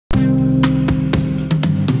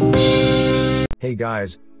Hey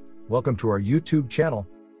guys, welcome to our YouTube channel.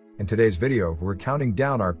 In today's video, we're counting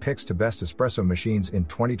down our picks to best espresso machines in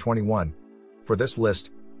 2021. For this list,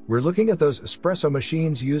 we're looking at those espresso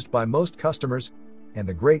machines used by most customers and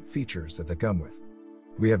the great features that they come with.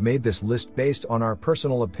 We have made this list based on our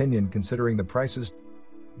personal opinion considering the prices,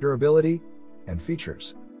 durability, and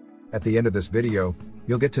features. At the end of this video,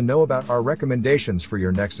 you'll get to know about our recommendations for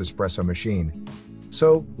your next espresso machine.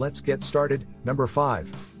 So, let's get started. Number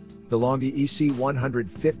 5. DeLonghi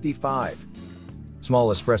EC155. Small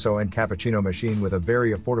espresso and cappuccino machine with a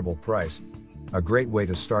very affordable price. A great way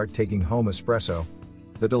to start taking home espresso.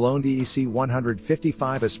 The DeLonghi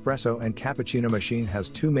EC155 espresso and cappuccino machine has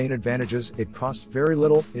two main advantages. It costs very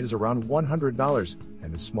little, it is around $100,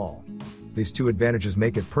 and is small. These two advantages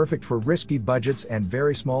make it perfect for risky budgets and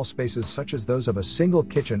very small spaces such as those of a single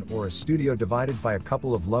kitchen or a studio divided by a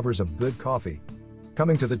couple of lovers of good coffee.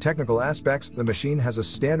 Coming to the technical aspects, the machine has a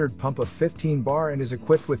standard pump of 15 bar and is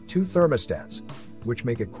equipped with two thermostats, which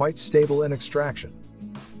make it quite stable in extraction.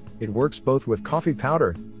 It works both with coffee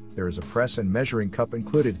powder, there is a press and measuring cup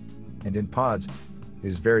included, and in pods. It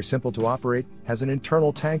is very simple to operate, has an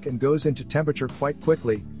internal tank and goes into temperature quite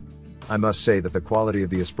quickly. I must say that the quality of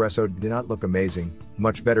the espresso did not look amazing,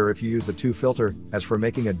 much better if you use the 2 filter. As for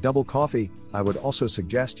making a double coffee, I would also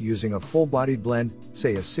suggest using a full-bodied blend,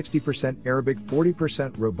 say a 60% Arabic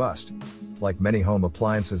 40% Robusta. Like many home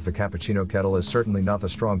appliances, the cappuccino kettle is certainly not the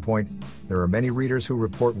strong point. There are many readers who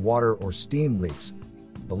report water or steam leaks.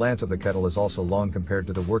 The lance of the kettle is also long compared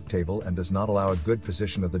to the work table and does not allow a good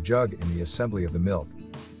position of the jug in the assembly of the milk.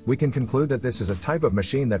 We can conclude that this is a type of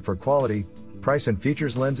machine that for quality, price and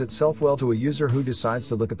features lends itself well to a user who decides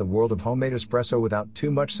to look at the world of homemade espresso without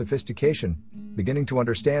too much sophistication, beginning to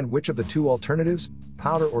understand which of the two alternatives,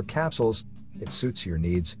 powder or capsules, it suits your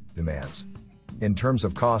needs, demands. In terms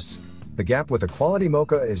of costs, the gap with a quality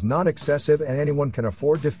mocha is not excessive and anyone can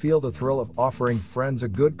afford to feel the thrill of offering friends a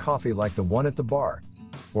good coffee like the one at the bar.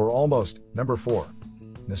 Or almost. Number 4.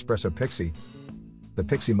 Nespresso Pixie. The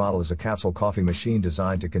Pixie model is a capsule coffee machine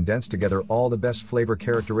designed to condense together all the best flavor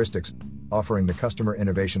characteristics, offering the customer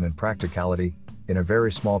innovation and practicality in a very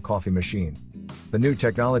small coffee machine. The new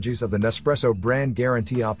technologies of the Nespresso brand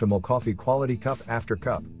guarantee optimal coffee quality cup after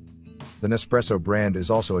cup. The Nespresso brand is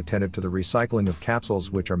also attentive to the recycling of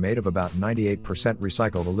capsules, which are made of about 98%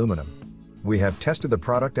 recycled aluminum. We have tested the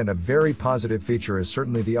product and a very positive feature is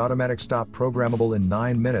certainly the automatic stop programmable in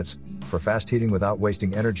 9 minutes, for fast heating without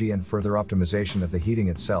wasting energy and further optimization of the heating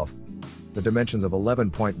itself. The dimensions of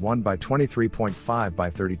 11.1 by 23.5 by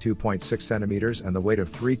 32.6 centimeters and the weight of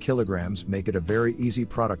 3 kilograms make it a very easy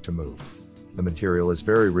product to move. The material is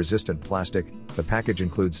very resistant plastic, the package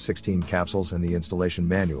includes 16 capsules and the installation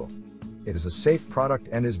manual. It is a safe product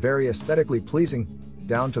and is very aesthetically pleasing,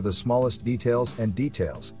 down to the smallest details.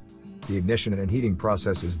 The ignition and heating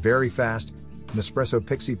process is very fast. Nespresso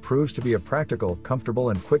Pixie proves to be a practical, comfortable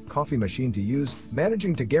and quick coffee machine to use,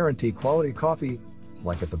 managing to guarantee quality coffee,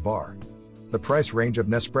 like at the bar. The price range of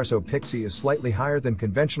Nespresso Pixie is slightly higher than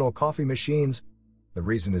conventional coffee machines. The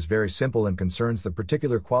reason is very simple and concerns the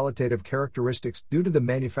particular qualitative characteristics due to the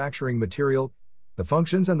manufacturing material, the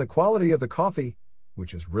functions and the quality of the coffee,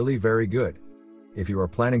 which is really very good. If you are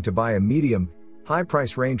planning to buy a medium, high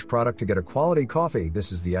price range product to get a quality coffee,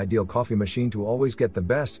 this is the ideal coffee machine to always get the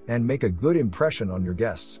best and make a good impression on your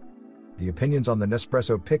guests. The opinions on the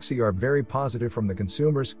Nespresso Pixie are very positive from the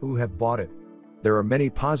consumers who have bought it. There are many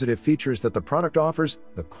positive features that the product offers,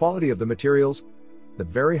 the quality of the materials, the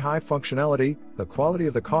very high functionality, the quality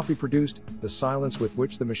of the coffee produced, the silence with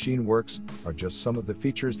which the machine works, are just some of the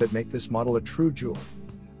features that make this model a true jewel.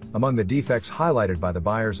 Among the defects highlighted by the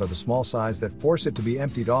buyers are the small size that force it to be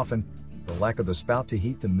emptied often, the lack of the spout to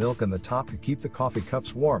heat the milk and the top to keep the coffee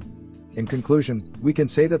cups warm. In conclusion, we can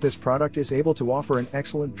say that this product is able to offer an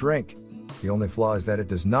excellent drink. The only flaw is that it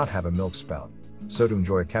does not have a milk spout. So to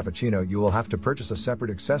enjoy a cappuccino you will have to purchase a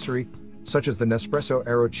separate accessory, such as the Nespresso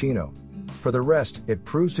Aerocino. For the rest, it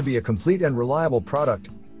proves to be a complete and reliable product,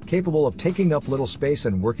 capable of taking up little space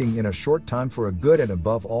and working in a short time for a good and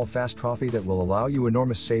above all fast coffee that will allow you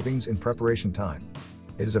enormous savings in preparation time.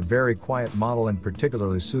 It is a very quiet model and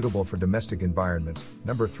particularly suitable for domestic environments.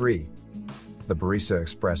 Number 3. The Barista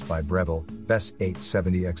Express by Breville, BESS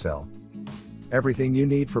 870 XL. Everything you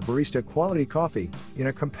need for barista quality coffee, in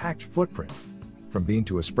a compact footprint. From bean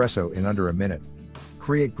to espresso in under a minute.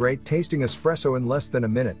 Create great tasting espresso in less than a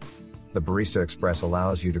minute. The Barista Express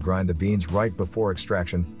allows you to grind the beans right before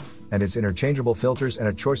extraction, and its interchangeable filters and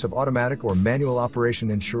a choice of automatic or manual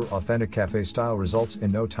operation ensure authentic cafe-style results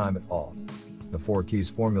in no time at all. The 4 keys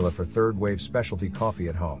formula for third-wave specialty coffee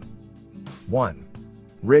at home. 1.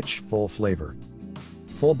 Rich, full flavor.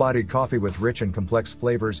 Full-bodied coffee with rich and complex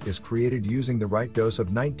flavors is created using the right dose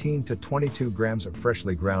of 19 to 22 grams of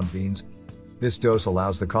freshly ground beans. This dose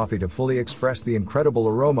allows the coffee to fully express the incredible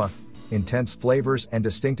aroma, intense flavors and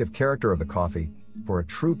distinctive character of the coffee, for a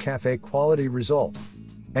true cafe quality result.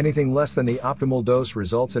 Anything less than the optimal dose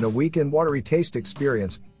results in a weak and watery taste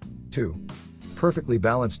experience. 2. Perfectly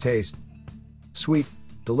balanced taste. Sweet,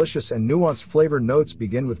 delicious and nuanced flavor notes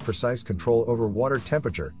begin with precise control over water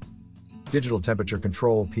temperature. Digital temperature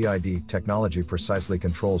control (PID) technology precisely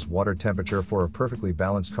controls water temperature for a perfectly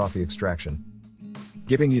balanced coffee extraction,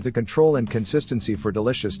 giving you the control and consistency for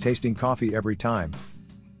delicious tasting coffee every time.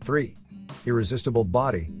 3. Irresistible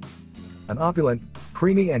body. An opulent,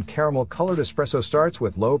 creamy and caramel-colored espresso starts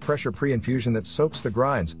with low-pressure pre-infusion that soaks the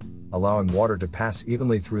grinds, allowing water to pass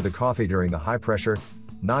evenly through the coffee during the high-pressure,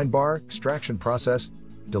 9-bar extraction process,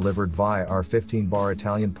 delivered via our 15-bar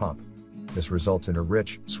Italian pump. This results in a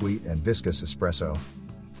rich, sweet and viscous espresso.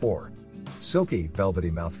 4. Silky, velvety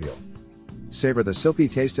mouthfeel. Savor the silky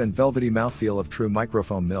taste and velvety mouthfeel of true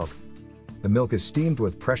microfoam milk. The milk is steamed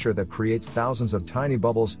with pressure that creates thousands of tiny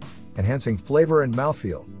bubbles, enhancing flavor and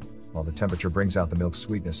mouthfeel, while the temperature brings out the milk's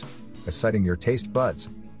sweetness, exciting your taste buds,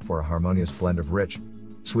 for a harmonious blend of rich,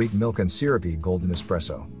 sweet milk and syrupy golden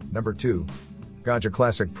espresso. Number 2. Gaggia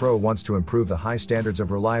Classic Pro wants to improve the high standards of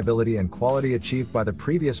reliability and quality achieved by the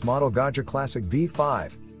previous model Gaggia Classic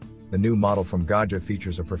V5. The new model from Gaggia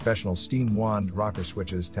features a professional steam wand, rocker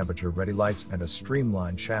switches, temperature-ready lights, and a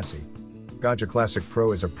streamlined chassis. Gaggia Classic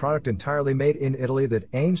Pro is a product entirely made in Italy that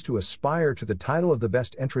aims to aspire to the title of the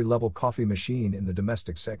best entry-level coffee machine in the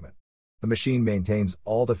domestic segment. The machine maintains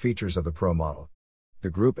all the features of the Pro model. The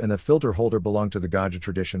group and the filter holder belong to the Gaggia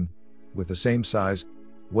tradition, with the same size,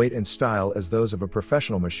 weight and style as those of a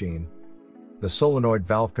professional machine. The solenoid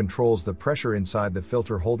valve controls the pressure inside the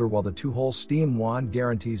filter holder, while the 2-hole steam wand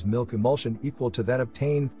guarantees milk emulsion equal to that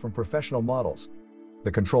obtained from professional models.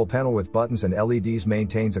 The control panel with buttons and LEDs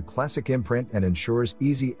maintains a classic imprint and ensures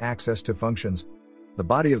easy access to functions. The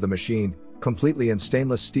body of the machine, completely in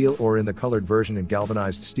stainless steel or in the colored version in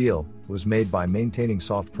galvanized steel, was made by maintaining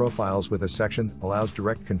soft profiles with a section that allows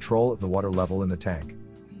direct control of the water level in the tank.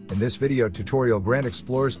 In this video tutorial, Grant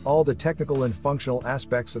explores all the technical and functional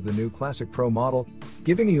aspects of the new Classic Pro model,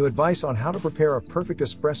 giving you advice on how to prepare a perfect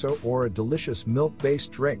espresso or a delicious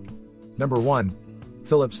milk-based drink. Number 1.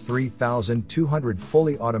 Philips 3200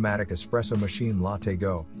 Fully Automatic Espresso Machine Latte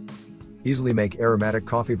Go. Easily make aromatic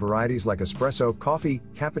coffee varieties like espresso, coffee,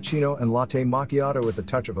 cappuccino and latte macchiato at the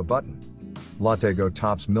touch of a button. Latte Go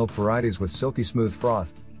tops milk varieties with silky smooth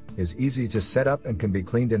froth, is easy to set up and can be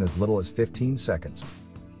cleaned in as little as 15 seconds.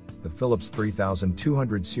 The Philips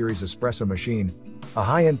 3200 series espresso machine, a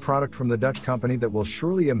high-end product from the Dutch company that will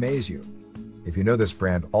surely amaze you. If you know this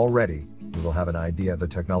brand already, you will have an idea of the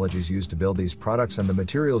technologies used to build these products and the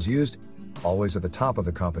materials used, always at the top of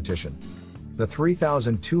the competition. The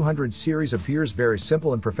 3200 series appears very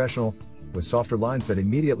simple and professional, with softer lines that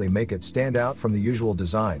immediately make it stand out from the usual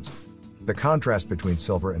designs. The contrast between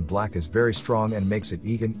silver and black is very strong and makes it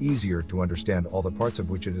even easier to understand all the parts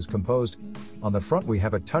of which it is composed. On the front we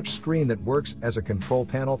have a touch screen that works as a control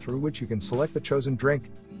panel through which you can select the chosen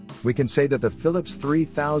drink. We can say that the Philips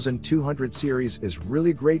 3200 series is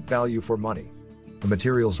really great value for money. The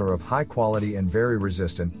materials are of high quality and very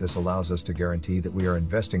resistant. This allows us to guarantee that we are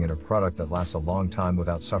investing in a product that lasts a long time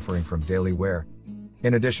without suffering from daily wear.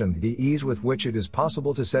 In addition, the ease with which it is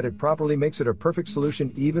possible to set it properly makes it a perfect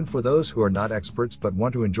solution even for those who are not experts but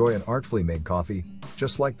want to enjoy an artfully made coffee,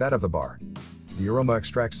 just like that of the bar. The aroma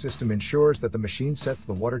extract system ensures that the machine sets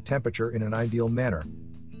the water temperature in an ideal manner,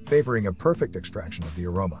 favoring a perfect extraction of the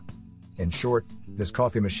aroma. In short, this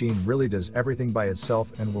coffee machine really does everything by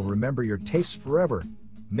itself and will remember your tastes forever,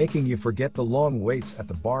 making you forget the long waits at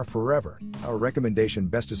the bar forever. Our recommendation: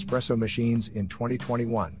 best espresso machines in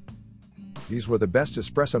 2021. These were the best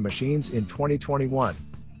espresso machines in 2021.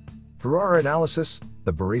 Through our analysis,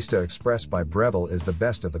 the Barista Express by Breville is the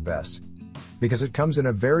best of the best. Because it comes in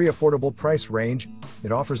a very affordable price range,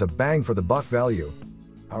 it offers a bang for the buck value.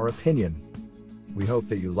 Our opinion. We hope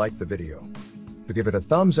that you liked the video. So give it a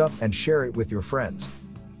thumbs up and share it with your friends.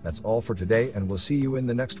 That's all for today, and we'll see you in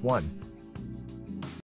the next one.